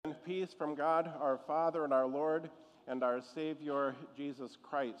peace from God, our Father and our Lord, and our Savior, Jesus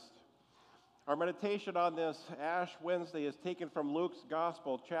Christ. Our meditation on this Ash Wednesday is taken from Luke's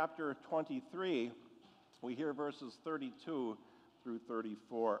Gospel, chapter 23. We hear verses 32 through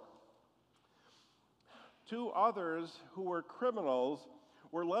 34. Two others who were criminals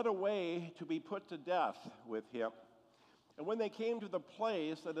were led away to be put to death with him. And when they came to the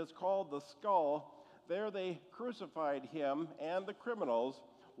place that is called the Skull, there they crucified him and the criminals,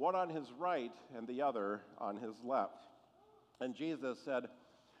 one on his right and the other on his left. And Jesus said,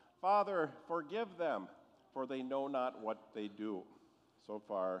 "Father, forgive them, for they know not what they do." So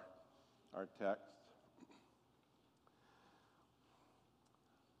far, our text.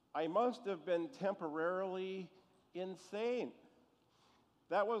 I must have been temporarily insane.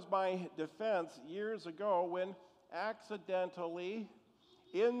 That was my defense years ago when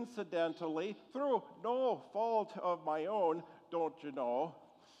incidentally, through no fault of my own, don't you know,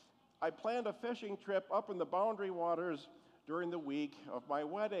 I planned a fishing trip up in the Boundary Waters during the week of my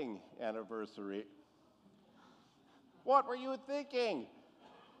wedding anniversary. "What were you thinking?"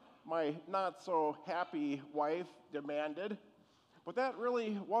 my not-so-happy wife demanded. But that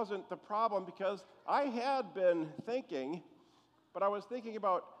really wasn't the problem, because I had been thinking, but I was thinking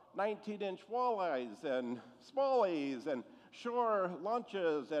about 19-inch walleyes and smallies and shore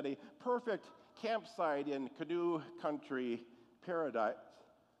lunches at a perfect campsite in Canoe Country paradise.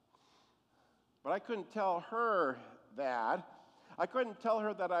 But I couldn't tell her that. I couldn't tell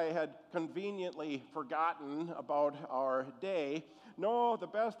her that I had conveniently forgotten about our day. No, the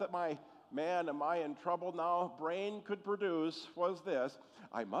best that my "man, am I in trouble now" brain could produce was this: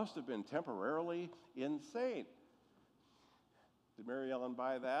 I must have been temporarily insane. Did Mary Ellen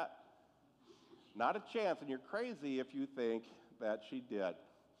buy that? Not a chance, and you're crazy if you think that she did.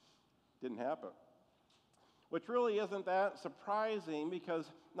 Didn't happen. Which really isn't that surprising,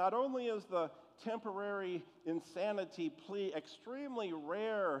 because not only is the temporary insanity plea extremely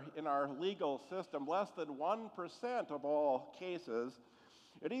rare in our legal system, less than 1% of all cases,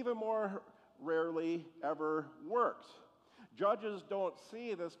 it even more rarely ever works. Judges don't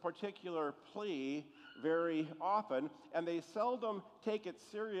see this particular plea very often, and they seldom take it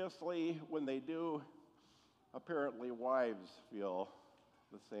seriously when they do. Apparently, wives feel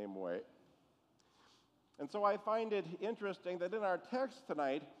the same way. And so I find it interesting that in our text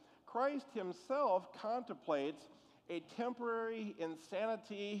tonight, Christ himself contemplates a temporary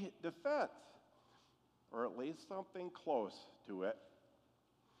insanity defense, or at least something close to it.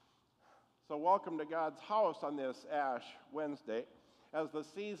 So welcome to God's house on this Ash Wednesday as the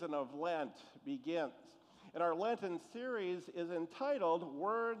season of Lent begins. And our Lenten series is entitled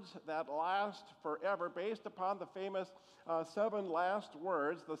Words That Last Forever, based upon the famous 7 last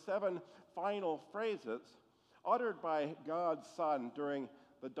words, the 7 final phrases uttered by God's Son during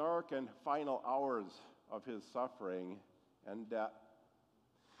the dark and final hours of his suffering and death.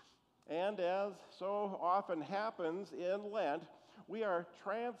 And as so often happens in Lent, we are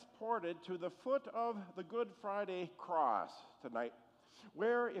transported to the foot of the Good Friday cross tonight,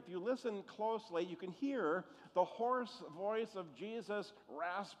 where, if you listen closely, you can hear the hoarse voice of Jesus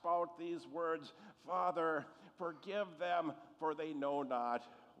rasp out these words: "Father, forgive them, for they know not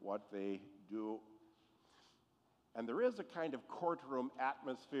what they do." And there is a kind of courtroom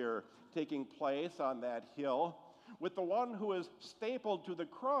atmosphere taking place on that hill, with the one who is stapled to the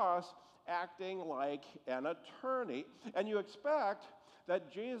cross acting like an attorney. And you expect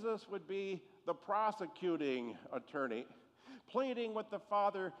that Jesus would be the prosecuting attorney, pleading with the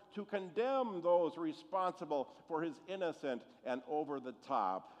Father to condemn those responsible for his innocent and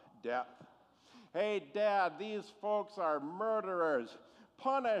over-the-top death. "Hey, Dad, these folks are murderers.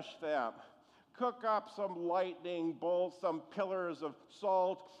 Punish them. Cook up some lightning bolts, some pillars of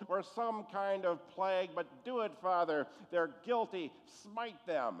salt, or some kind of plague, but do it, Father. They're guilty. Smite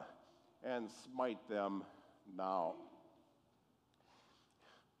them, and smite them now."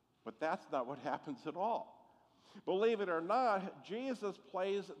 But that's not what happens at all. Believe it or not, Jesus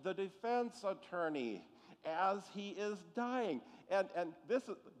plays the defense attorney as he is dying. And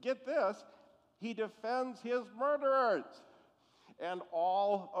get this, he defends his murderers and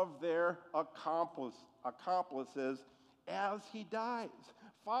all of their accomplices as he dies.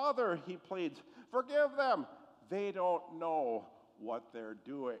 "Father," he pleads, "forgive them. They don't know what they're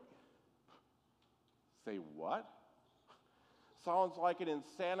doing." Say what? Sounds like an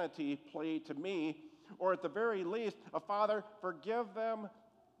insanity plea to me, or at the very least, a "Father, forgive them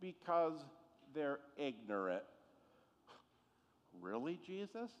because they're ignorant." Really,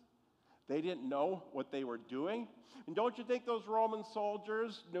 Jesus? They didn't know what they were doing? And don't you think those Roman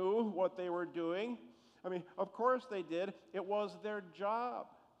soldiers knew what they were doing? I mean, of course they did. It was their job.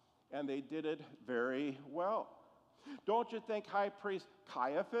 and they did it very well. Don't you think High Priest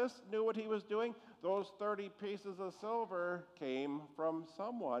Caiaphas knew what he was doing? Those 30 pieces of silver came from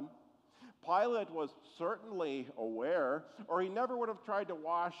someone. Pilate was certainly aware, or he never would have tried to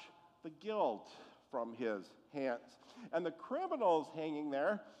wash the guilt from his hands. And the criminals hanging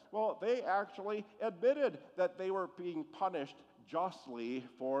there, well, they actually admitted that they were being punished justly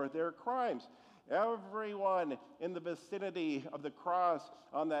for their crimes. Everyone in the vicinity of the cross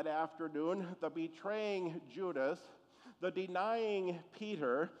on that afternoon, the betraying Judas, the denying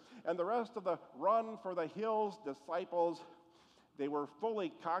Peter, and the rest of the run for the hills disciples, they were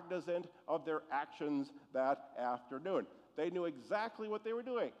fully cognizant of their actions that afternoon. They knew exactly what they were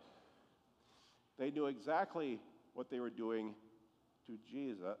doing. They knew exactly what they were doing to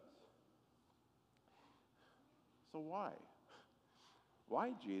Jesus. So why?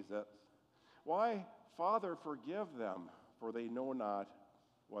 Why, Jesus? Why, Father, forgive them, for they know not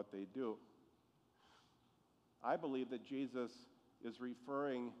what they do? I believe that Jesus is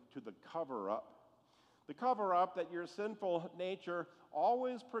referring to the cover-up. The cover-up that your sinful nature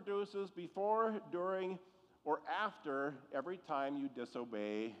always produces before, during, or after every time you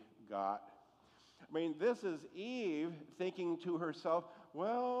disobey God. I mean, this is Eve thinking to herself,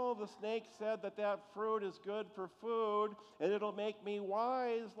 well, the snake said that that fruit is good for food, and it'll make me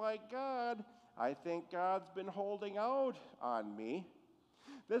wise like God. I think God's been holding out on me.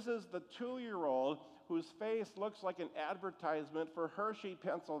 This is the 2-year-old whose face looks like an advertisement for Hershey,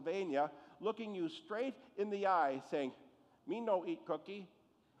 Pennsylvania, looking you straight in the eye, saying, "Me no eat cookie."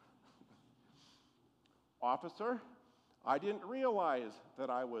 Officer, I didn't realize that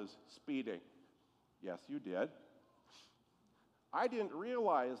I was speeding. Yes, you did. I didn't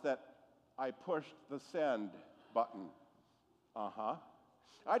realize that I pushed the send button. Uh-huh.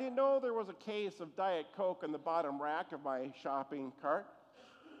 I didn't know there was a case of Diet Coke in the bottom rack of my shopping cart.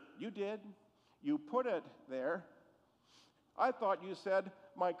 You did. You put it there. I thought you said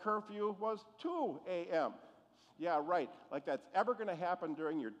my curfew was 2 a.m. Yeah, right. Like that's ever going to happen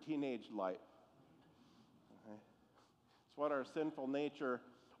during your teenage life. Okay. It's what our sinful nature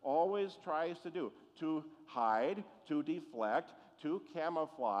always tries to do, to hide, to deflect, to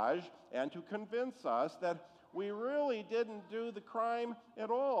camouflage, and to convince us that we really didn't do the crime at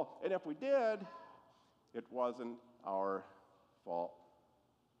all. And if we did, it wasn't our fault.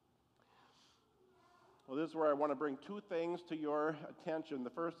 Well, this is where I want to bring 2 things to your attention. The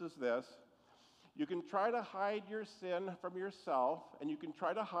first is this. You can try to hide your sin from yourself, and you can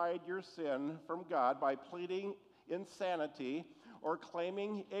try to hide your sin from God by pleading insanity or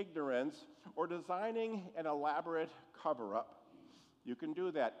claiming ignorance or designing an elaborate cover-up. You can do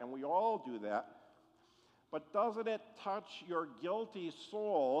that, and we all do that. But doesn't it touch your guilty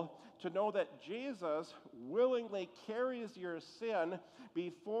soul to know that Jesus willingly carries your sin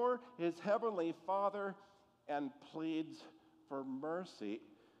before his heavenly Father and pleads for mercy?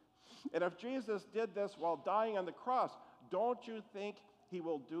 And if Jesus did this while dying on the cross, don't you think he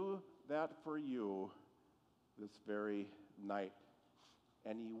will do that for you this very night?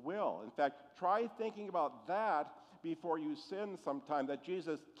 And he will. In fact, try thinking about that before you sin sometime, that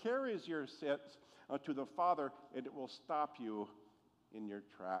Jesus carries your sins to the Father, and it will stop you in your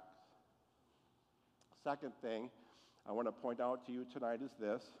tracks. Second thing I want to point out to you tonight is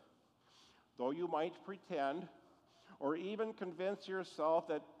this. Though you might pretend or even convince yourself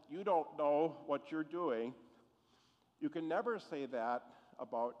that you don't know what you're doing, you can never say that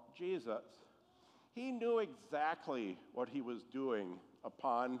about Jesus. He knew exactly what he was doing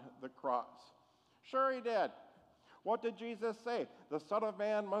upon the cross. Sure he did. What did Jesus say? The Son of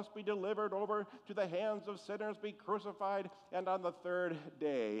Man must be delivered over to the hands of sinners, be crucified, and on the 3rd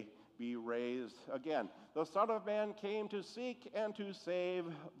day be raised again. The Son of Man came to seek and to save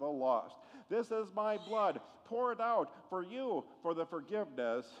the lost. This is my blood poured out for you for the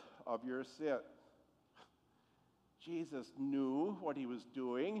forgiveness of your sin. Jesus knew what he was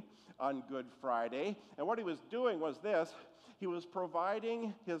doing on Good Friday, and what he was doing was this. He was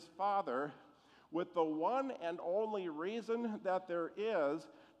providing his Father with the one and only reason that there is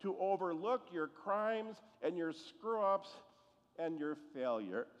to overlook your crimes and your screw-ups and your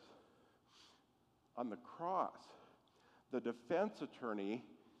failures. On the cross, the defense attorney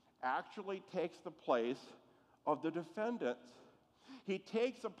actually takes the place of the defendants. He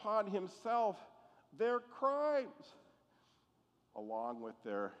takes upon himself their crimes along with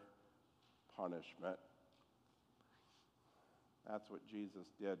their punishment. That's what Jesus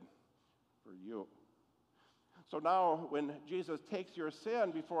did for you. So now when Jesus takes your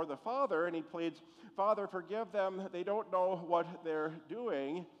sin before the Father and he pleads, "Father, forgive them, they don't know what they're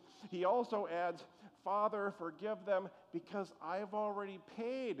doing," he also adds, Father, forgive them because I've already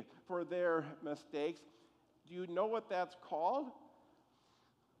paid for their mistakes. Do you know what that's called?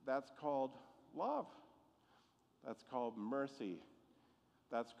 That's called love. That's called mercy.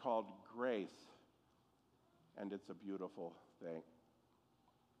 That's called grace. And it's a beautiful thing.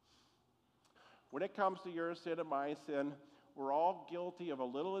 When it comes to your sin and my sin, we're all guilty of a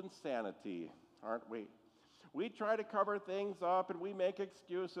little insanity, aren't we? We try to cover things up and we make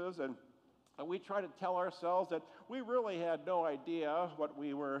excuses and we try to tell ourselves that we really had no idea what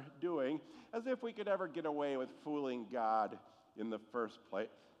we were doing, as if we could ever get away with fooling God in the first place.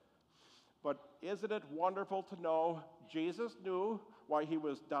 But isn't it wonderful to know Jesus knew why he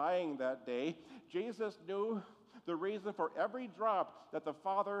was dying that day? Jesus knew the reason for every drop that the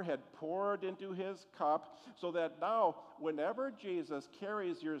Father had poured into his cup, so that now, whenever Jesus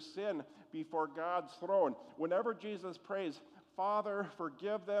carries your sin before God's throne, whenever Jesus prays, Father,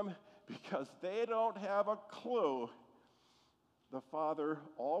 forgive them because they don't have a clue, the Father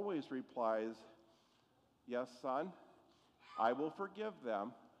always replies, yes, son, I will forgive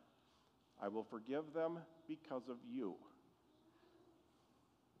them. I will forgive them because of you.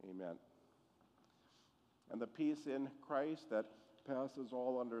 Amen. And the peace in Christ that passes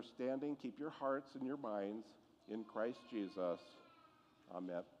all understanding, keep your hearts and your minds in Christ Jesus.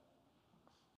 Amen.